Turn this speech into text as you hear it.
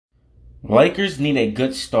Lakers need a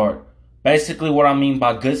good start. Basically, what I mean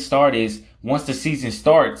by good start is once the season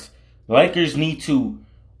starts, Lakers need to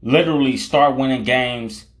literally start winning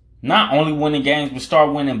games. Not only winning games, but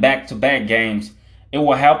start winning back-to-back games. It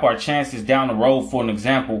will help our chances down the road. For an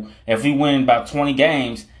example, if we win about 20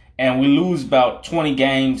 games and we lose about 20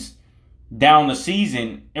 games down the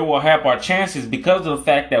season, it will help our chances because of the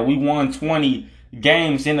fact that we won 20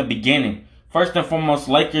 games in the beginning. First and foremost,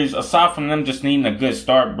 Lakers, aside from them just needing a good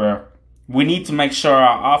start, bro, we need to make sure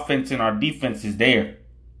our offense and our defense is there.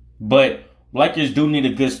 But Lakers do need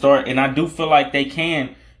a good start, and I do feel like they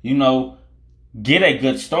can, get a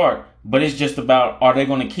good start. But it's just about, are they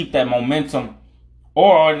going to keep that momentum,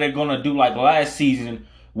 or are they going to do like last season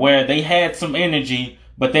where they had some energy,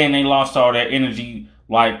 but then they lost all that energy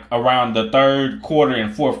like around the third quarter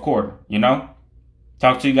and fourth quarter?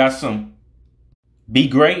 Talk to you guys soon. Be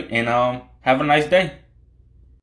great, and have a nice day.